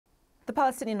The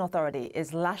Palestinian Authority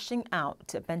is lashing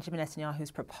out at Benjamin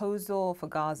Netanyahu's proposal for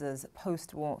Gaza's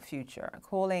post-war future,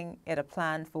 calling it a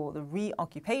plan for the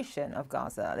reoccupation of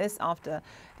Gaza. This after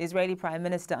the Israeli Prime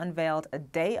Minister unveiled a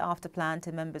day-after plan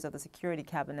to members of the Security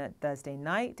Cabinet Thursday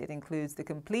night. It includes the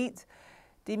complete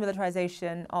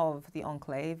demilitarization of the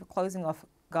enclave, closing off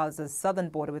Gaza's southern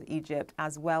border with Egypt,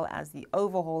 as well as the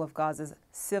overhaul of Gaza's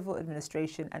civil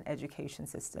administration and education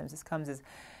systems. This comes as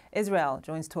Israel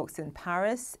joins talks in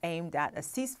Paris aimed at a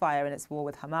ceasefire in its war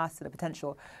with Hamas and a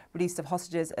potential release of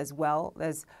hostages as well.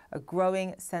 There's a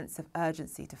growing sense of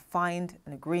urgency to find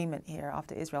an agreement here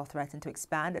after Israel threatened to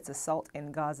expand its assault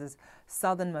in Gaza's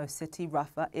southernmost city,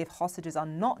 Rafah, if hostages are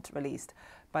not released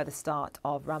by the start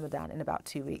of Ramadan in about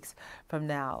 2 weeks from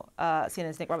now.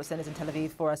 CNN's Nic Robertson is in Tel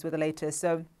Aviv for us with the latest.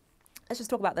 So let's just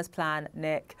talk about this plan,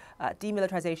 Nick.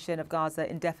 Demilitarization of Gaza,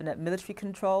 indefinite military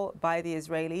control by the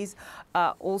Israelis.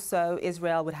 Also,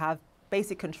 Israel would have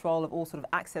basic control of all sort of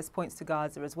access points to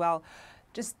Gaza as well.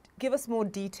 Just give us more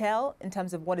detail in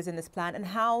terms of what is in this plan and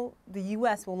how the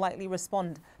US will likely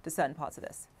respond to certain parts of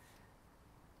this.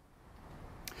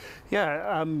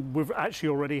 Yeah, we've actually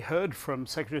already heard from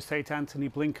Secretary of State Antony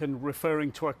Blinken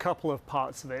referring to a couple of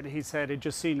parts of it. He said he'd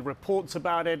just seen reports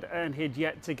about it and he'd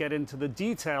yet to get into the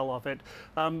detail of it.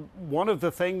 One of the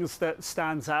things that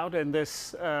stands out in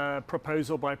this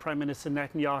proposal by Prime Minister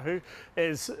Netanyahu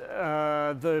is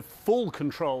the full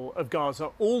control of Gaza,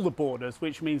 all the borders,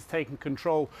 which means taking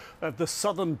control of the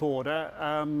southern border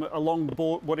along the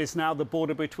what is now the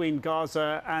border between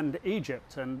Gaza and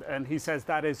Egypt. And he says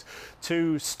that is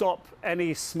to stop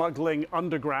any smuggling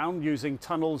underground using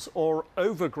tunnels or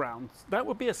overground. That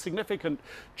would be a significant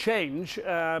change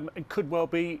and could well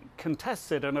be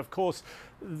contested. And of course,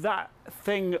 that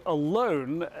thing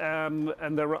alone,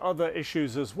 and there are other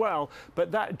issues as well,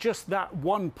 but just that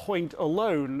one point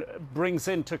alone brings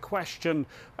into question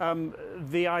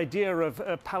the idea of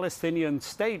a Palestinian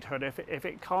statehood if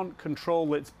it can't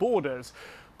control its borders.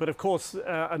 But of course,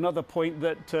 another point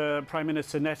that Prime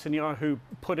Minister Netanyahu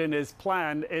put in his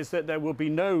plan is that there will be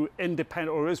no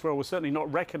independent, or Israel will certainly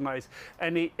not recognize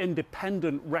any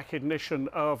independent recognition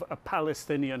of a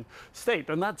Palestinian state.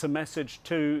 And that's a message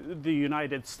to the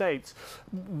United States.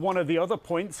 One of the other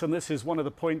points, and this is one of the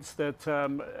points that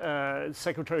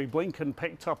Secretary Blinken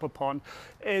picked up upon,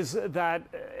 is that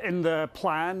in the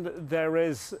plan there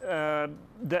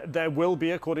will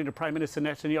be, according to Prime Minister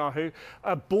Netanyahu,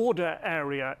 a border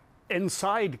area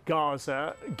inside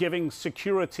Gaza, giving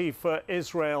security for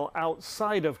Israel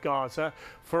outside of Gaza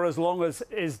for as long as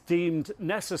is deemed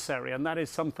necessary. And that is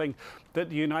something that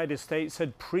the United States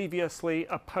had previously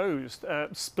opposed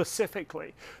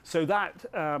specifically. So that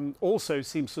also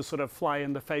seems to sort of fly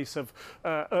in the face of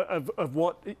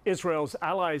what Israel's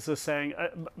allies are saying.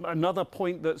 Another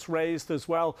point that's raised as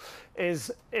well is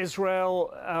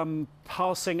Israel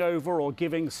passing over or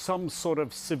giving some sort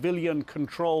of civilian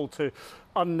control to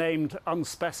unnamed,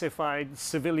 unspecified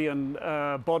civilian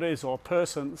bodies or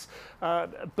persons.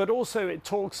 But also it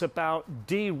talks about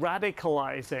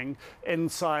de-radicalizing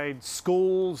inside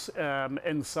schools,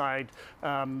 inside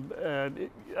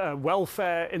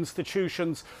welfare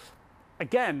institutions.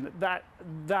 Again,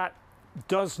 that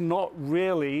does not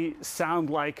really sound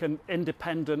like an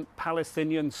independent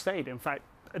Palestinian state. In fact,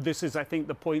 this is, I think,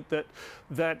 the point that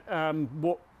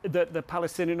the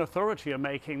Palestinian Authority are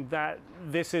making, that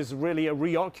this is really a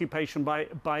reoccupation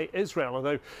by Israel,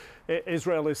 although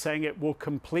Israel is saying it will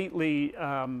completely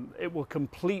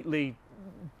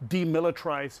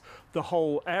demilitarize the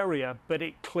whole area, but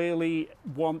it clearly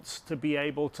wants to be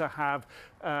able to have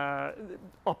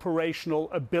operational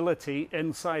ability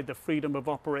inside the freedom of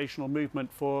operational movement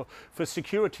for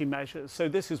security measures. So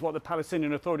this is what the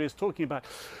Palestinian Authority is talking about.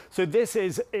 So this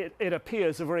is, it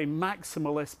appears, a very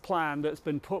maximalist plan that's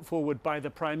been put forward by the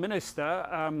Prime Minister.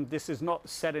 This is not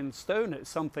set in stone. It's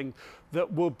something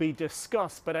that will be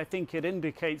discussed, but I think it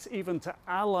indicates even to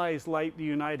allies like the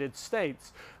United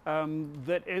States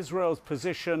that Israel's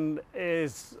position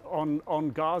is on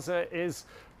Gaza is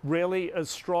really as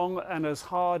strong and as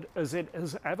hard as it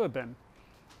has ever been.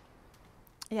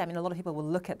 Yeah, I mean, a lot of people will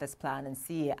look at this plan and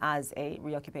see it as a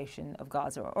reoccupation of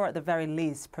Gaza, or at the very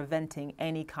least preventing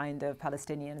any kind of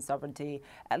Palestinian sovereignty,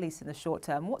 at least in the short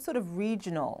term. What sort of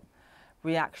regional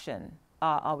reaction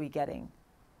are we getting?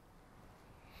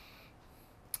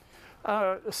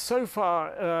 So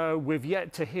far, we've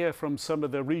yet to hear from some of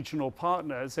the regional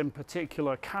partners, in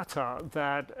particular Qatar,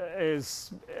 that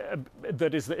is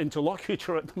that is the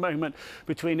interlocutor at the moment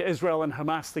between Israel and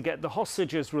Hamas to get the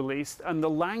hostages released, and the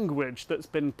language that's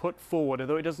been put forward,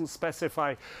 although it doesn't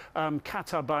specify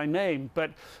Qatar by name,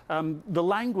 but the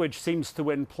language seems to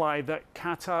imply that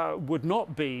Qatar would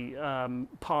not be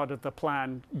part of the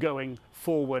plan going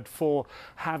forward for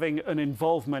having an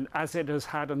involvement as it has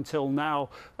had until now,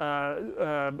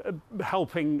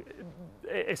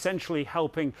 essentially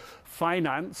helping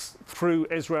finance through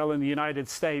Israel and the United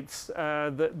States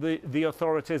the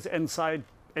authorities inside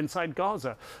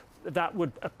Gaza. That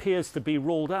appears to be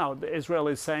ruled out. Israel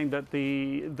is saying that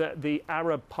the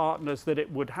Arab partners that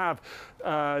it would have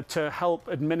to help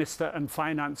administer and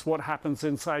finance what happens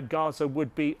inside Gaza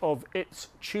would be of its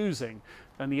choosing.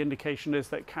 And the indication is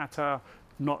that Qatar,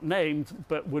 not named,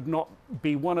 but would not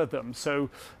be one of them. So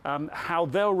how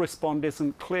they'll respond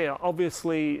isn't clear.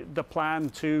 Obviously, the plan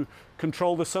to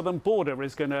control the southern border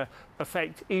is going to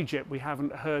affect Egypt. We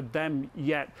haven't heard them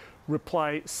yet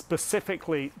reply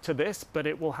specifically to this, but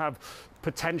it will have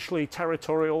potentially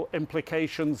territorial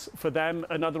implications for them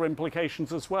and other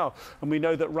implications as well. And we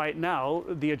know that right now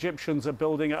the Egyptians are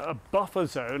building a buffer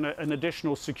zone, an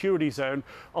additional security zone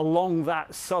along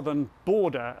that southern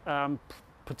border,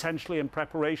 potentially in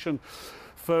preparation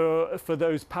for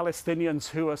those Palestinians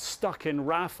who are stuck in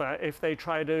Rafah if they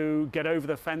try to get over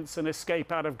the fence and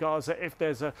escape out of Gaza if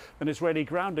there's an Israeli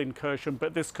ground incursion.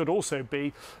 But this could also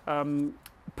be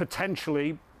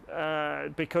potentially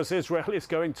because Israel is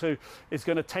going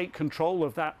to take control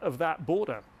of that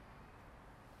border.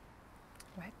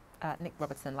 Right, Nic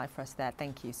Robertson live for us there.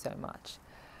 Thank you so much.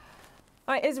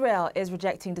 All right, Israel is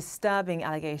rejecting disturbing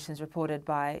allegations reported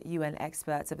by UN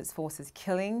experts of its forces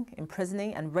killing,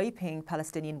 imprisoning and raping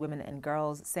Palestinian women and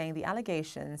girls, saying the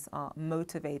allegations are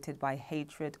motivated by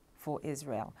hatred for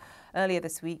Israel. Earlier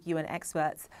this week, UN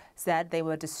experts said they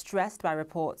were distressed by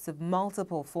reports of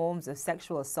multiple forms of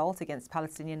sexual assault against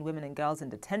Palestinian women and girls in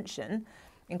detention,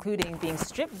 including being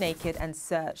stripped naked and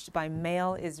searched by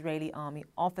male Israeli army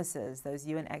officers. Those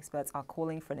UN experts are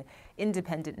calling for an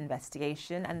independent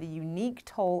investigation, and the unique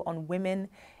toll on women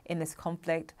in this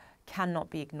conflict cannot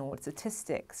be ignored.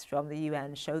 Statistics from the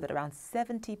UN show that around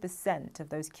 70% of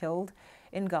those killed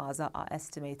in Gaza are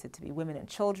estimated to be women and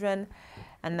children,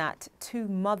 and that 2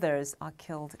 mothers are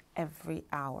killed every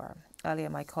hour. Earlier,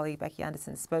 my colleague Becky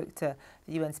Anderson spoke to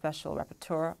the UN Special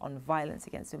Rapporteur on violence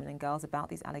against women and girls about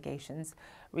these allegations.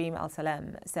 Reem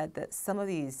Al-Salem said that some of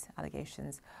these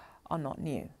allegations are not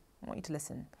new. I want you to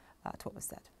listen to what was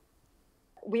said.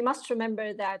 We must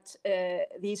remember that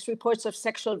these reports of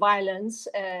sexual violence,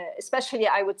 especially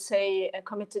I would say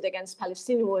committed against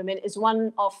Palestinian women, is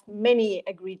one of many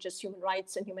egregious human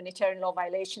rights and humanitarian law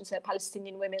violations that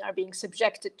Palestinian women are being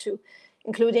subjected to,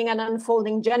 including an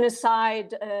unfolding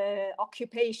genocide,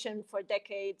 occupation for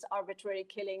decades, arbitrary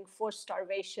killing, forced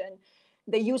starvation,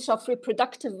 the use of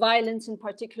reproductive violence in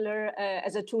particular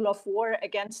as a tool of war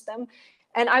against them.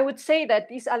 And I would say that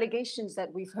these allegations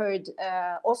that we've heard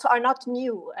also are not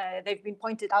new. They've been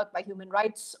pointed out by human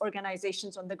rights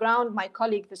organizations on the ground. My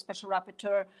colleague, the Special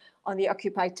Rapporteur on the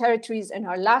occupied territories, in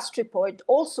her last report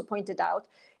also pointed out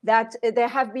that there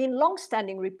have been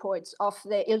long-standing reports of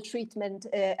the ill treatment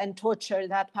and torture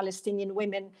that Palestinian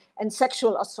women and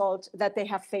sexual assault that they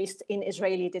have faced in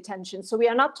Israeli detention. So we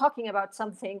are not talking about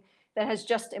something that has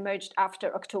just emerged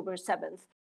after October 7th.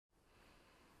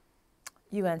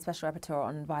 UN Special Rapporteur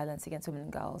on Violence Against Women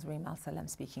and Girls, Reem Al-Salem,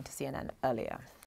 speaking to CNN earlier.